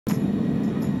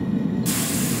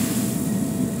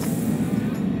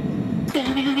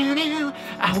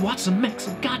I want to make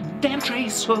some goddamn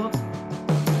trace hook.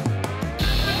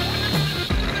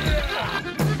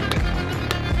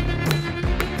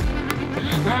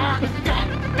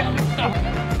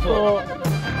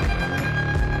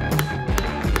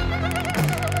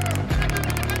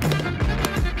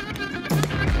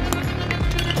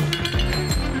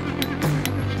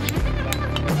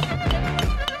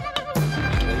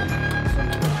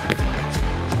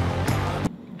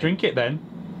 Drink it then.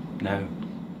 No.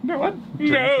 No, what?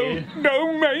 Drink it.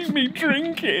 Don't make me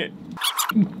drink it.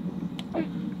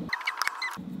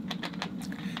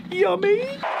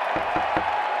 Yummy.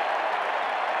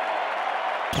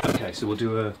 Okay, so we'll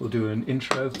do an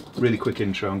intro, really quick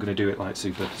intro. I'm going to do it like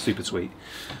super sweet.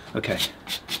 Okay.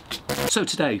 So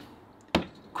today,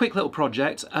 quick little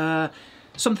project.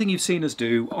 Something you've seen us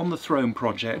do on the throne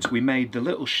project. We made the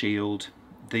little shield,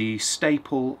 the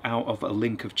staple out of a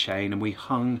link of chain, and we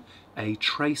hung a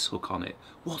trace hook on it.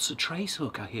 What's a trace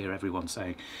hook, I hear everyone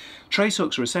saying? Trace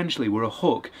hooks are essentially a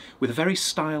hook with a very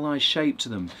stylized shape to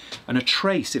them, and a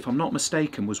trace, if I'm not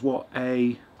mistaken, was what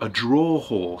a draw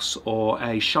horse or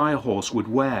a shire horse would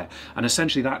wear, and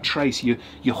essentially that trace, you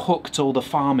hooked all the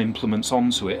farm implements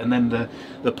onto it, and then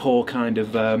the poor kind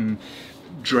of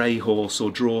dray horse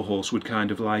or draw horse would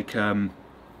kind of like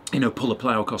you know, pull a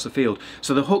plough across the field.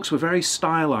 So the hooks were very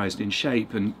stylized in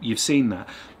shape, and you've seen that.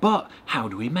 But how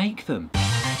do we make them?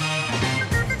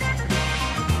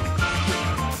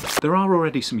 There are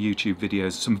already some YouTube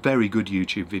videos, some very good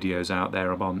YouTube videos out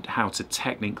there on how to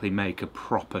technically make a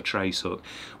proper trace hook.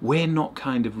 We're not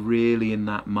kind of really in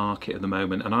that market at the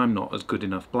moment, and I'm not as good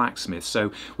enough blacksmith,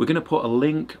 so we're going to put a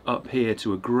link up here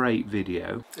to a great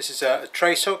video. This is a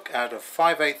trace hook out of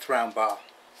 5/8 round bar.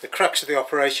 The crux of the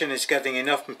operation is getting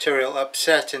enough material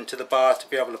upset into the bar to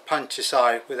be able to punch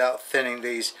aside without thinning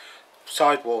these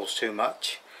sidewalls too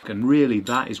much. And really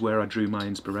that is where I drew my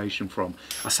inspiration from.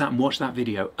 I sat and watched that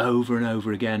video over and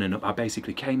over again, and I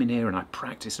basically came in here and I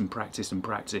practiced and practiced and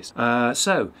practiced.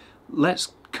 So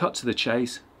let's cut to the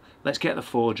chase. Let's get the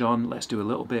forge on. Let's do a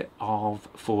little bit of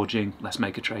forging. Let's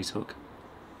make a trace hook.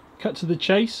 Cut to the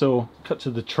chase or cut to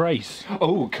the trace?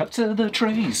 Oh, cut to the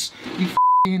trace. You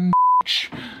f***ing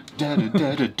da da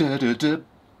da da da da da.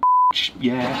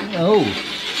 Yeah. Oh.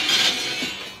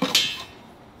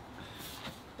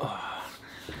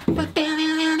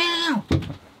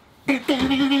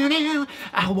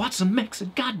 I want to make a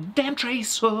goddamn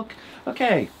trace hook.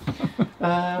 Okay.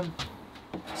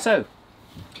 So,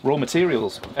 raw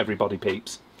materials, everybody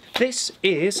peeps. This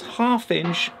is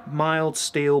 1/2" mild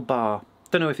steel bar.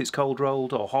 Don't know if it's cold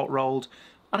rolled or hot rolled.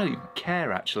 I don't even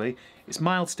care actually. It's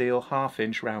mild steel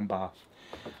 1/2" round bar.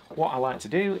 What I like to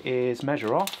do is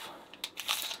measure off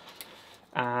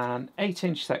an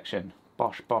 8" section.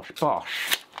 Bosh, bosh,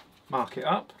 bosh. Mark it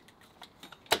up.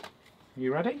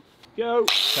 You ready? Go.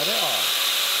 Set it off.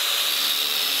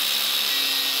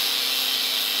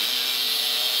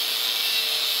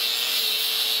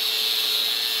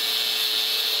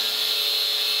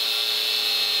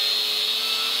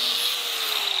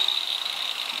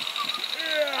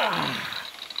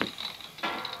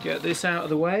 Get this out of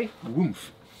the way.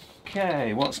 Woof.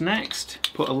 Okay, what's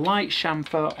next? Put a light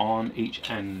chamfer on each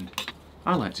end.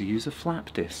 I like to use a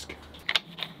flap disc.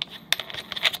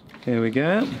 Here we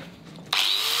go.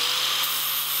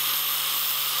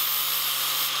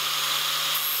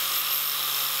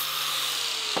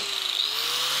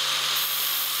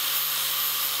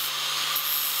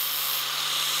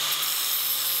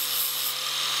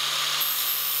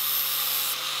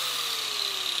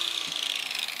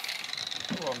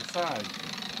 Wrong side.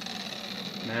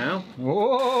 Now.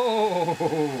 Whoa!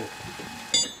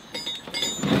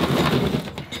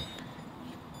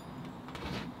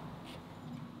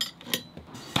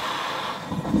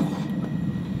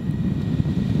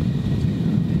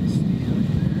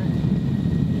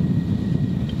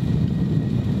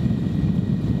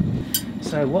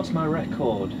 So what's my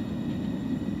record?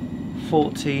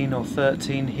 14 or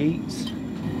 13 heats?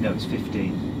 No, it's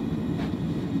 15.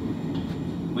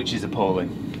 Which is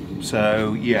appalling.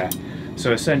 So yeah,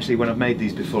 so essentially when I've made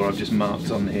these before, I've just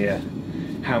marked on here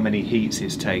how many heats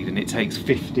it's taken. It takes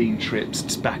 15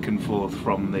 trips back and forth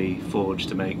from the forge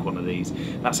to make one of these.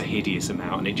 That's a hideous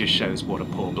amount, and it just shows what a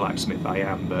poor blacksmith I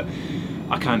am. But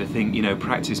I kind of think, you know,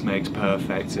 practice makes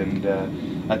perfect, and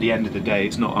at the end of the day,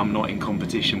 I'm not in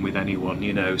competition with anyone,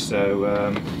 you know,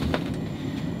 so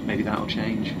maybe that'll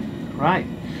change. Right,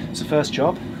 so first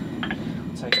job,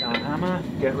 take our hammer,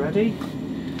 get ready,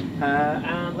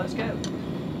 and let's go.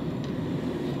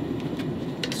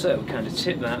 So kind of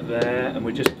tip that there, and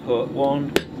we just put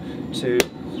 1, 2,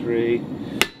 3,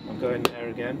 I'm going there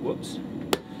again, whoops,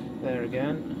 there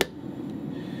again,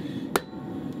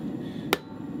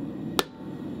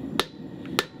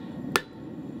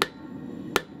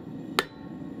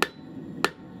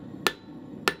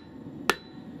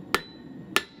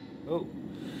 Oh.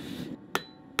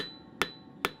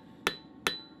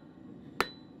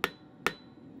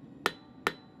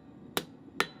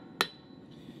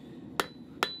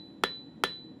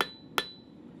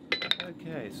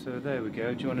 Okay, so there we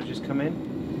go. Do you want to just come in?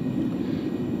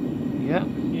 Yeah.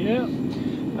 Yeah.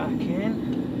 Back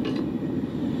in.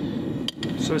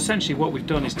 So essentially what we've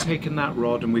done is taken that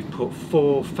rod and we've put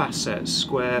 4 facets,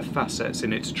 square facets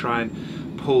in it to try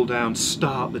and pull down,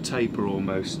 start the taper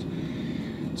almost.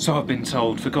 So I've been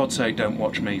told, for God's sake, don't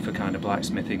watch me for kind of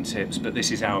blacksmithing tips, but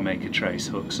this is how I make a trace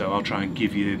hook, so I'll try and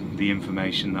give you the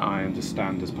information that I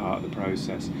understand as part of the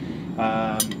process.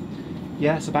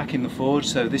 Yeah, so back in the forge,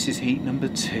 so this is heat number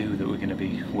 2 that we're going to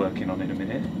be working on in a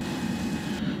minute.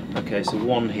 Okay, so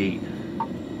 1 heat.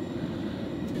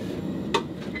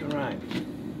 Right.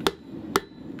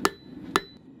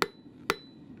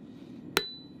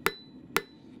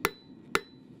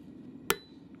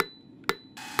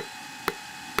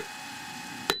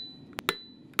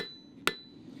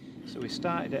 So we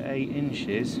started at 8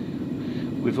 inches.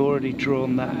 We've already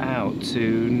drawn that out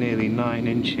to nearly 9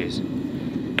 inches.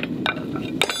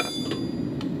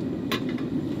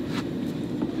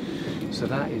 So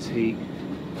that is heat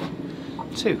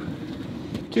 2.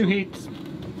 2 heats.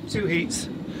 2 heats.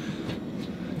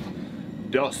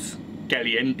 Dos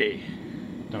caliente.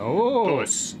 Oh,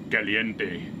 Dos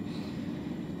caliente.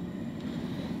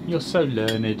 you're so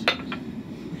learned.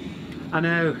 I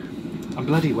know. I'm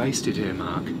bloody wasted here,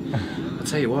 Mark. I'll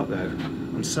tell you what though,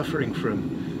 I'm suffering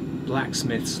from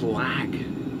blacksmith's lag.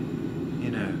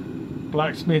 You know.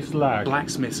 Blacksmith's lag.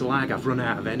 Blacksmith's lag, I've run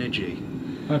out of energy.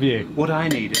 Have you? What I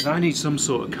need is, I need some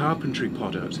sort of carpentry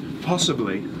product.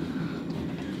 Possibly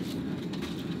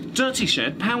Dirty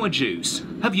Shed Power Juice.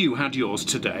 Have you had yours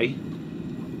today?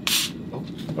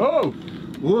 Oh!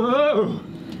 Whoa!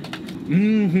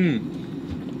 Mm-hmm.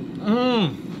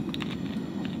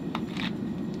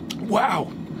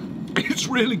 Wow! It's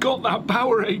really got that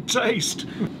Powerade taste.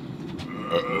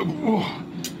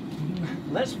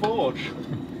 Let's forge.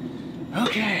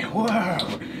 Okay,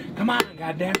 whoa! Come on,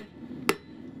 goddammit.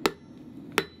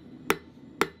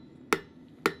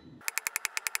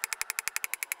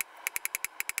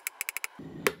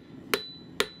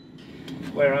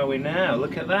 Where are we now?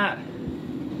 Look at that.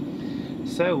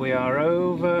 So we are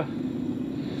over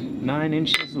 9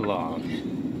 inches long.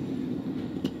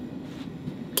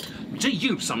 Do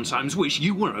you sometimes wish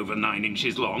you were over 9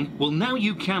 inches long? Well, now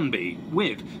you can be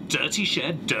with Dirty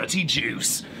Shed Dirty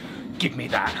Juice. Give me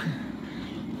that.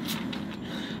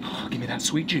 Oh, give me that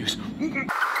sweet juice.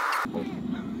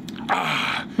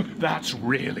 Ah, that's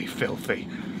really filthy.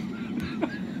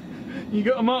 You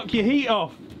got to mark your heat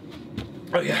off.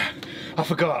 Oh yeah, I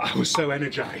forgot. I was so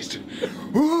energized.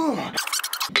 Ooh.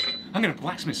 I'm going to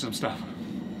blacksmith some stuff.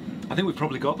 I think we've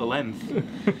probably got the length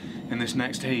in this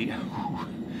next heat.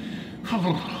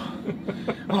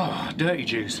 Oh, dirty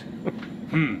juice.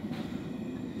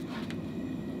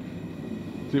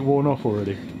 Is it worn off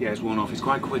already? Yeah, it's worn off. It's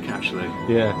quite quick actually.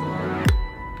 Yeah.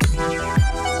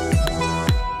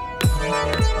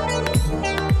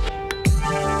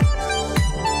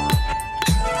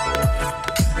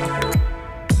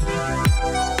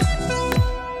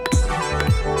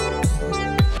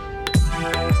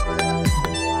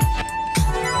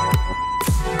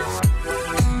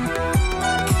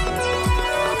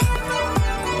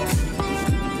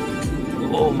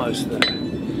 Almost there.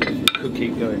 Could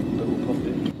keep going, but we'll pop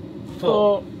it.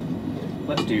 Oh.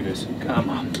 Let's do this. Come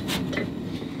on.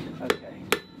 Okay.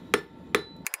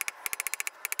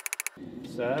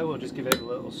 So we'll just give it a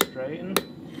little straighten.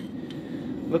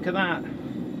 Look at that.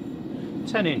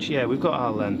 10 inch, yeah, we've got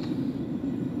our length.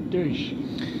 Douche.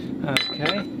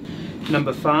 Okay.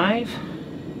 Number 5.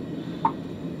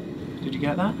 Did you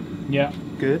get that? Yeah.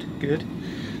 Good, good.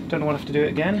 Don't know what I have to do it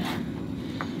again.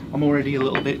 I'm already a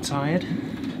little bit tired.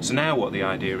 So now what the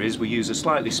idea is, we use a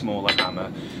slightly smaller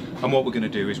hammer, and what we're going to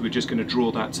do is we're just going to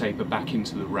draw that taper back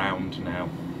into the round now.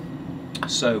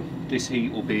 So this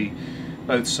heat will be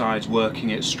both sides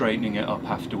working it, straightening it up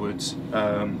afterwards.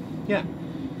 Yeah.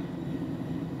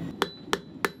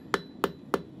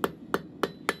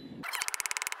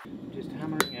 Just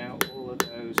hammering out all of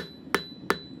those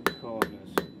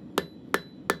corners.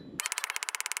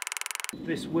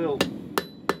 This will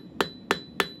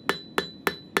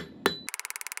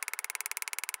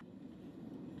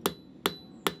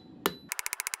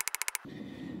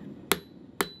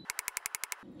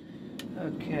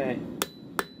okay.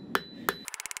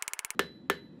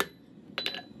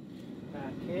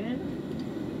 Back in.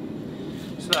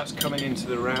 So that's coming into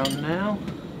the round now.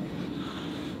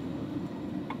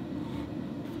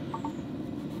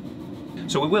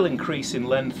 So we will increase in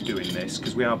length doing this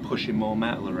because we are pushing more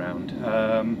metal around.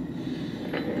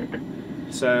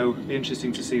 So it'll be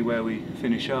interesting to see where we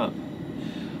finish up.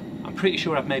 I'm pretty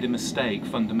sure I've made a mistake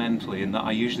fundamentally in that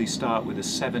I usually start with a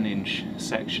 7-inch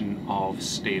section of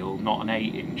steel, not an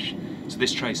 8-inch. So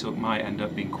this trace hook might end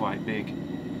up being quite big.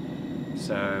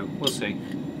 So we'll see.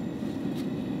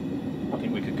 I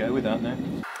think we could go with that now.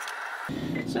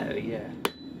 So yeah.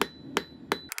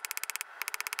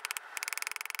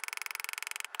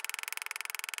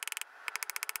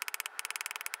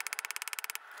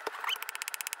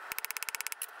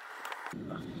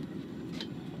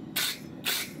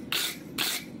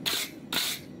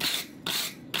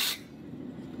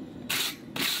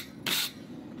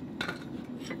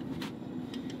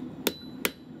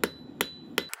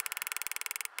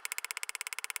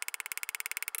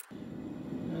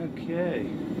 Okay,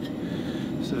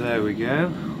 so there we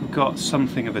go. We've got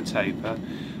something of a taper.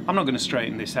 I'm not going to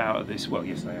straighten this out of this. Well,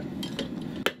 yes I am.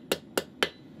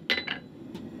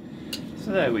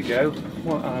 So there we go.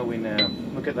 What are we now?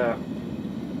 Look at that.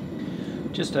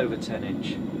 Just over 10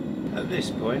 inch. At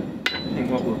this point, I think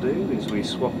what we'll do is we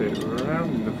swap it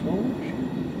around the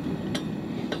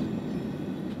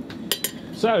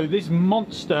forge. So this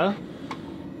monster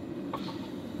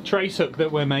trace hook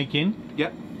that we're making.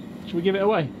 Yep. Should we give it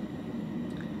away?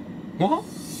 What?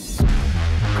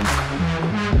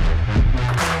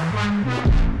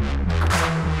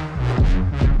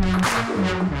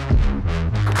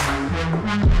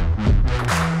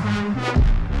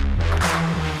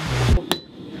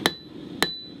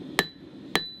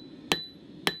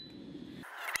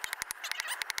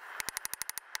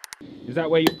 Is that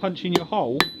where you punch in your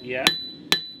hole? Yeah.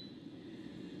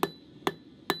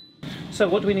 So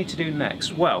what do we need to do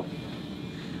next? Well,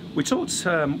 we talked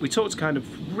kind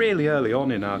of really early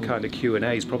on in our kind of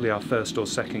Q&As, probably our first or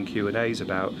second Q&As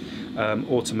about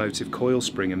automotive coil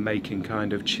spring and making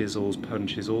kind of chisels,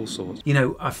 punches, all sorts. You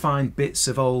know, I find bits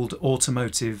of old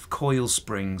automotive coil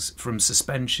springs from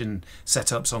suspension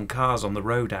setups on cars on the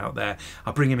road out there.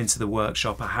 I bring them into the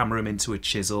workshop, I hammer them into a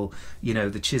chisel, you know,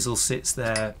 the chisel sits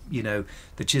there,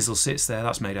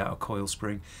 that's made out of coil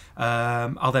spring.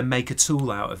 I'll then make a tool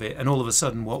out of it, and all of a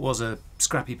sudden what was a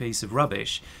scrappy piece of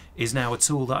rubbish is now a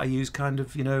tool that I use kind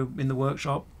of, you know, in the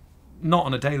workshop, not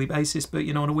on a daily basis, but,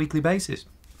 you know, on a weekly basis.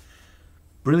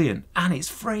 Brilliant, and it's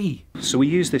free. So we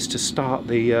use this to start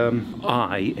the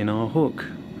eye in our hook.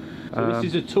 So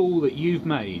this is a tool that you've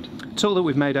made? Tool that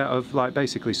we've made out of, like,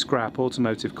 basically scrap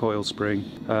automotive coil spring.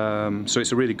 So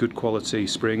it's a really good quality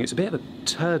spring. It's a bit of a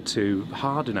turd to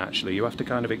harden, actually. You have to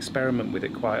kind of experiment with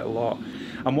it quite a lot.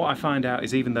 And what I find out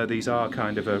is, even though these are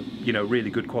kind of a, you know, really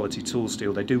good quality tool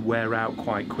steel, they do wear out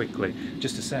quite quickly.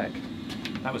 Just a sec.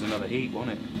 That was another heat,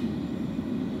 wasn't it?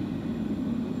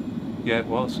 Yeah, it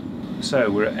was.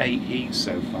 So we're at 8 heats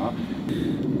so far.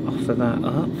 Offer that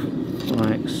up,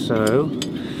 like so.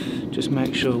 Just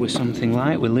make sure we're something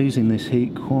light. We're losing this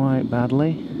heat quite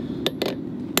badly.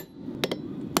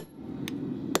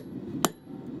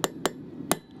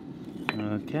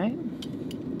 Okay.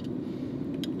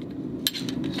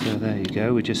 So there you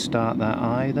go. We just start that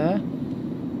eye there.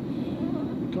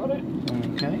 Got it.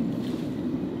 Okay.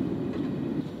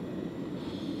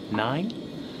 9.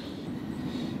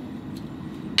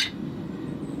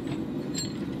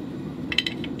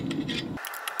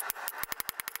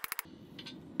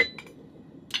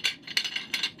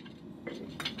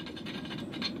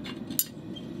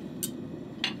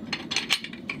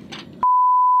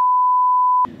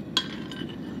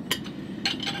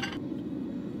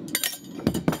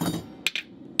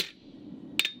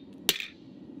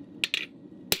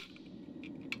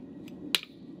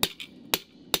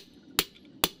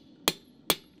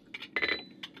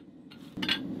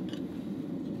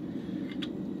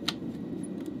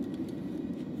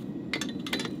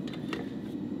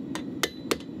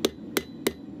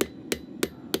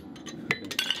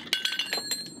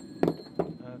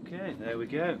 There we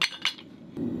go.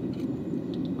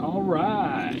 All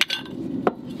right.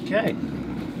 Okay.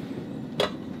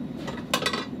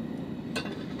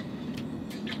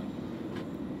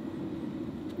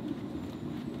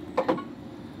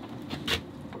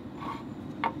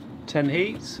 Ten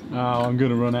heats. Oh, I'm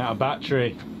gonna run out of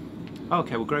battery.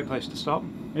 Okay, well, great place to stop.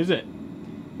 Is it?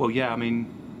 Well, yeah, I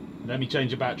mean... Let me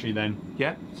change the battery then.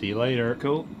 Yeah. See you later.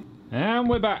 Cool. And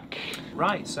we're back.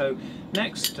 Right, so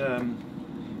next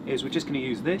is we're just going to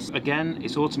use this. Again,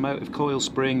 it's automotive coil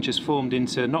spring, just formed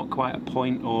into not quite a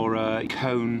point or a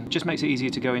cone. Just makes it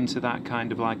easier to go into that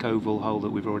kind of like oval hole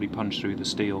that we've already punched through the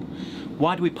steel.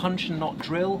 Why do we punch and not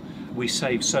drill? We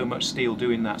save so much steel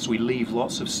doing that, so we leave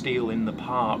lots of steel in the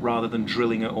part rather than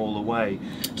drilling it all away.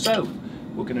 So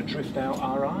we're going to drift out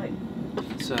our eye.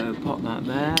 So pop that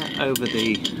there over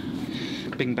the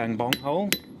bing bang bong hole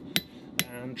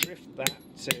and drift that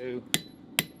to,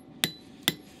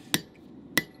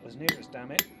 as near as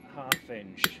damn it, ½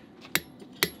 inch.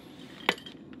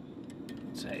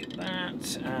 Take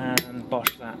that and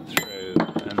bosh that through,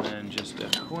 and then just a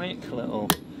quick little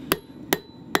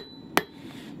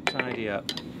tidy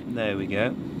up. There we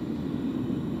go.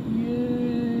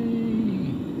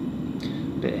 Yay!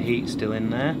 Bit of heat still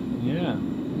in there. Yeah.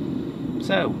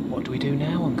 So, what do we do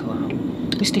now, Uncle Al?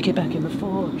 We stick it back in the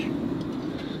forge.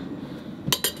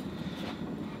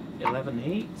 11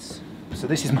 heats. So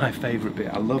this is my favourite bit.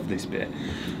 I love this bit.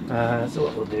 So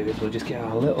what we'll do is we'll just get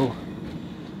our little...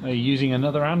 Are you using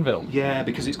another anvil? Yeah,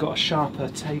 because it's got a sharper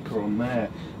taper on there.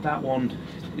 That one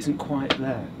isn't quite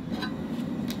there.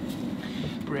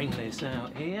 Bring this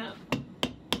out here.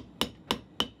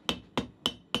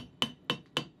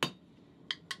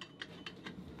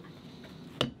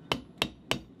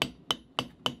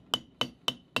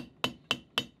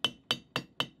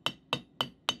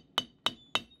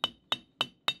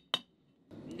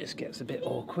 This gets a bit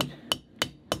awkward.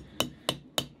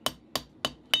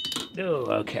 Oh,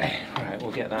 okay. Right,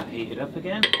 we'll get that heated up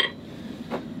again.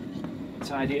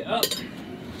 Tidy it up.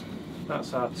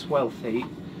 That's our 12th heat.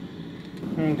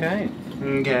 Okay.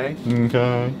 Okay.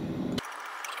 Okay.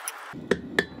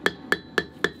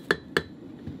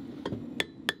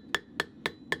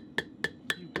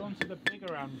 You've gone to the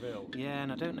bigger anvil. Yeah,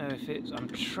 and I don't know if it's... I'm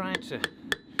trying to...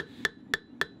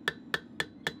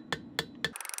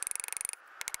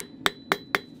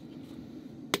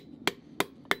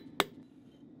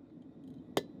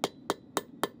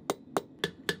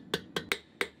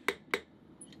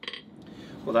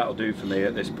 Well, that'll do for me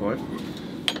at this point.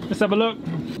 Let's have a look.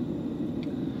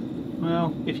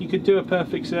 Well, if you could do a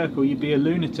perfect circle, you'd be a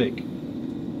lunatic.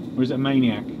 Or is it a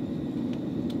maniac?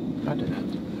 I don't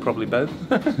know. Probably both.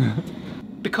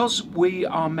 Because we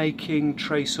are making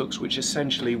trace hooks, which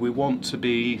essentially we want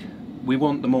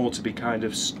them all to be kind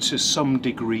of to some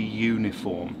degree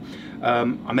uniform.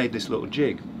 I made this little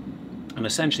jig, and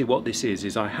essentially what this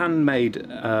is I handmade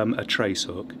a trace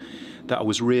hook that I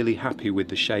was really happy with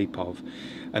the shape of,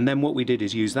 and then what we did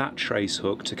is use that trace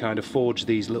hook to kind of forge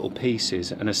these little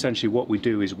pieces, and essentially what we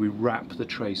do is we wrap the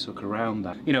trace hook around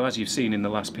that. You know, as you've seen in the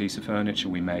last piece of furniture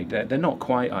we made, they're not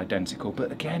quite identical,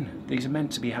 but again, these are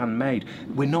meant to be handmade.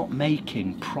 We're not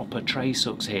making proper trace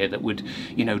hooks here that would,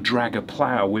 you know, drag a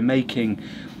plough. We're making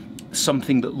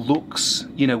something that looks,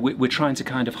 you know, we're trying to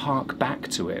kind of hark back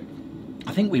to it.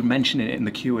 I think we mentioned it in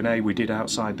the Q&A we did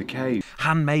outside the cave.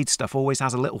 Handmade stuff always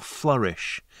has a little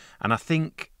flourish, and I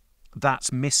think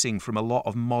that's missing from a lot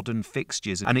of modern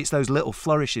fixtures, and it's those little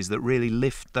flourishes that really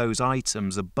lift those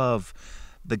items above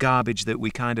the garbage that we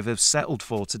kind of have settled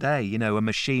for today. You know, a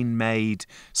machine-made,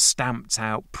 stamped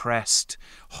out, pressed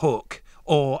hook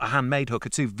or a handmade hook are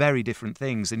two very different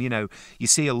things, and you know, you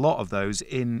see a lot of those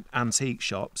in antique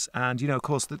shops, and you know, of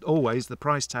course, always the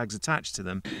price tags attached to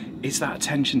them. It's that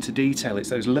attention to detail, it's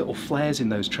those little flares in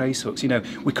those trace hooks. You know,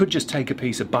 we could just take a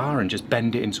piece of bar and just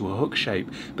bend it into a hook shape,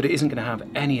 but it isn't going to have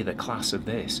any of the class of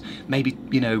this. Maybe,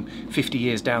 you know, 50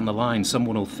 years down the line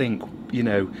someone will think, you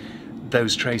know,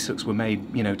 those trace hooks were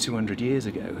made, you know, 200 years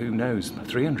ago, who knows,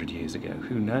 300 years ago,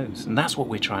 who knows. And that's what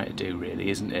we're trying to do, really,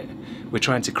 isn't it? We're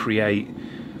trying to create,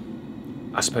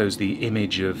 I suppose, the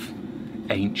image of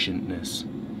ancientness.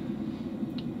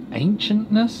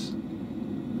 Ancientness?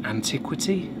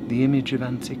 Antiquity? The image of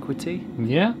antiquity?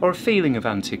 Yeah. Or a feeling of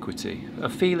antiquity, a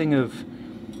feeling of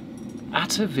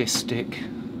atavistic...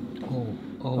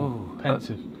 Oh,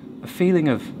 pensive. A feeling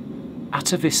of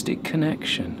atavistic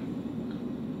connection.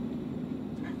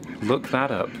 Look that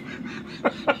up.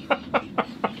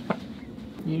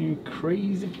 You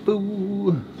crazy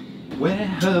fool. Where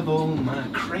have all my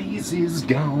crazies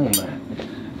gone?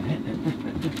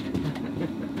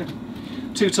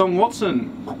 Two-Tone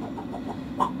Watson.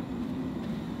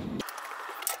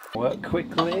 Work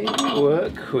quickly,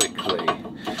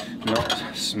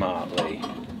 not smartly.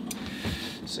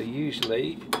 So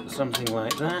usually something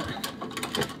like that.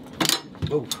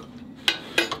 Oh.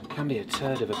 Can be a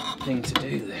turd of a thing to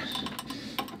do this.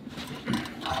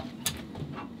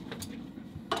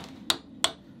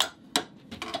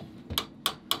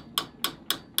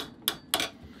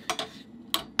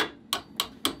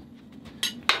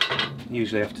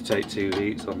 Usually have to take 2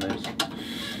 heats on this.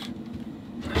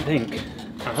 I think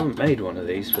I haven't made one of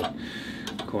these for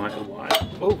quite a while.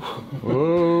 Oh,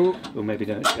 Whoa. Well, maybe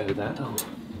don't show that. Oh,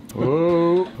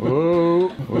 Whoa. Whoa.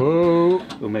 Whoa.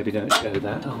 Well, maybe don't show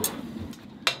that. Oh.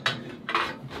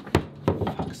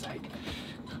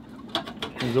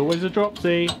 There's always a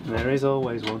dropsy. There is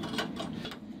always one.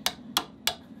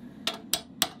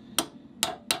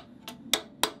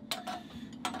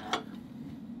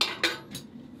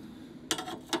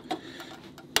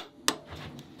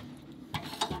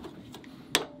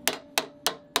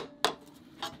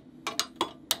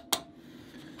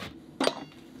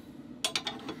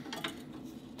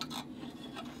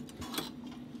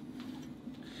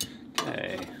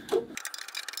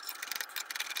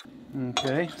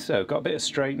 Okay, so got a bit of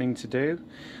straightening to do,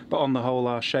 but on the whole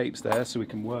our shape's there so we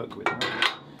can work with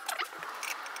that.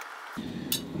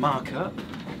 Mark up,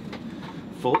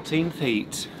 14th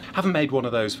heat. Haven't made one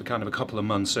of those for kind of a couple of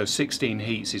months, so 16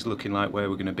 heats is looking like where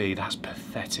we're going to be. That's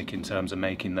pathetic in terms of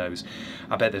making those.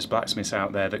 I bet there's blacksmiths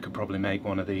out there that could probably make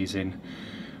one of these in,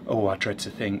 oh, I dread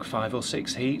to think, 5 or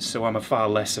 6 heats, so I'm a far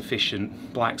less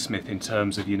efficient blacksmith in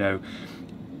terms of, you know,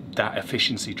 that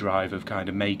efficiency drive of kind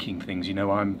of making things. You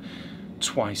know, I'm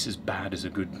twice as bad as a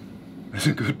good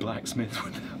blacksmith.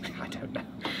 I don't know.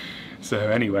 So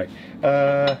anyway,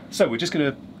 so we're just going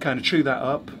to kind of chew that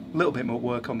up, a little bit more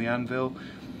work on the anvil,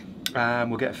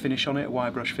 and we'll get a finish on it, a wire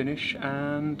brush finish,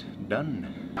 and done.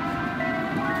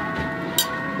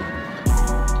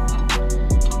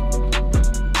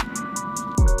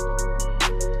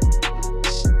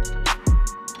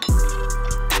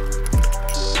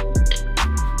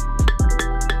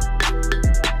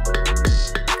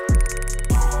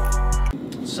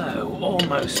 So,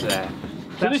 almost there.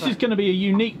 So this is going to be a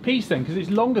unique piece then, because it's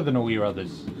longer than all your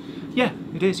others. Yeah,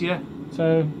 it is, yeah.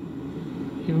 So,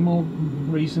 even more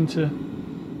reason to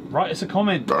write us a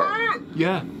comment.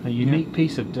 Yeah. A unique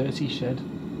piece of Dirty Shed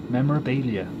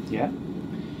memorabilia. Yeah.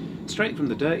 Straight from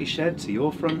the Dirty Shed to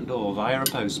your front door via a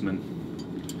postman.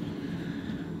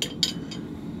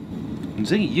 And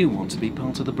do you want to be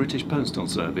part of the British Postal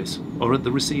Service, or at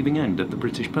the receiving end of the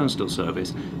British Postal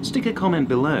Service? Stick a comment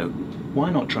below. Why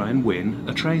not try and win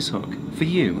a trace hook for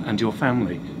you and your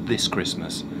family this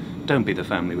Christmas? Don't be the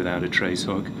family without a trace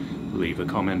hook. Leave a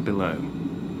comment below.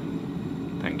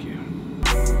 Thank you.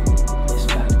 This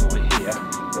bad boy here.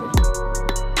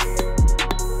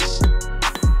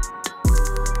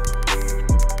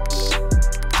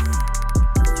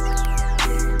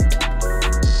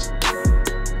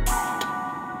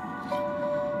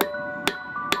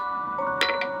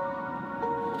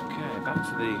 Okay, back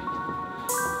to the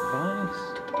vise.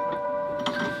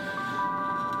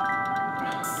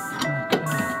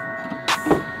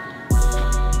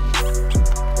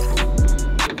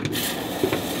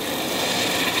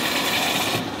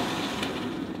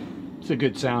 It's a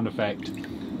good sound effect.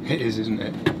 It is, isn't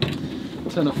it?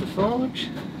 Turn off the forge,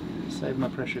 save my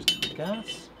precious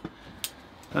gas.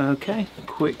 Okay,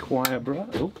 quick wire brush.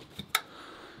 Oh.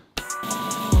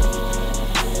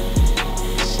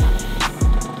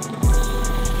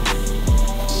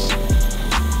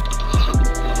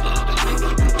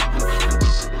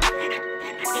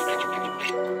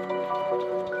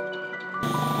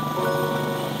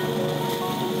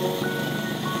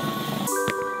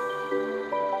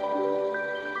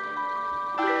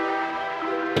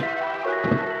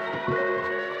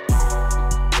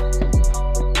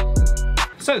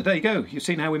 So there you go, you've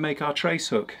seen how we make our trace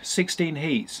hook. 16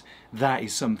 heats, that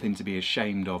is something to be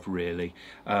ashamed of, really.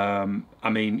 I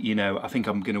mean, you know, I think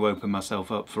I'm going to open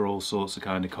myself up for all sorts of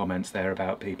kind of comments there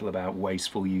about people about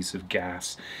wasteful use of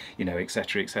gas, you know,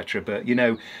 etc, etc. But, you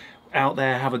know, out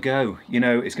there, have a go. You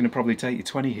know, it's going to probably take you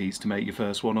 20 heats to make your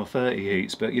first one, or 30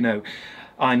 heats, but, you know,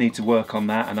 I need to work on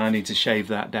that, and I need to shave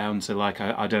that down to like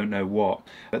I don't know what.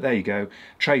 But there you go,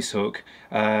 trace hook.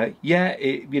 Yeah,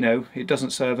 it, you know, it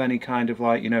doesn't serve any kind of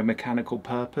like, you know, mechanical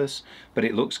purpose, but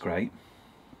it looks great.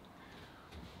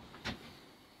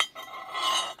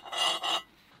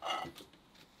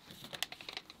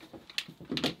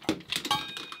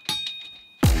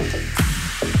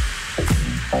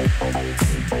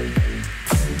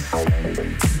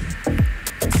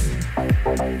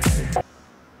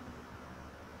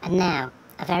 And now,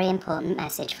 a very important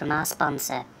message from our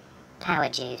sponsor, Power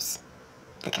Juice,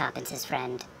 the carpenter's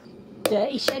friend.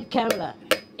 Dirty Shed Cola.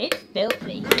 It's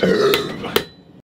filthy.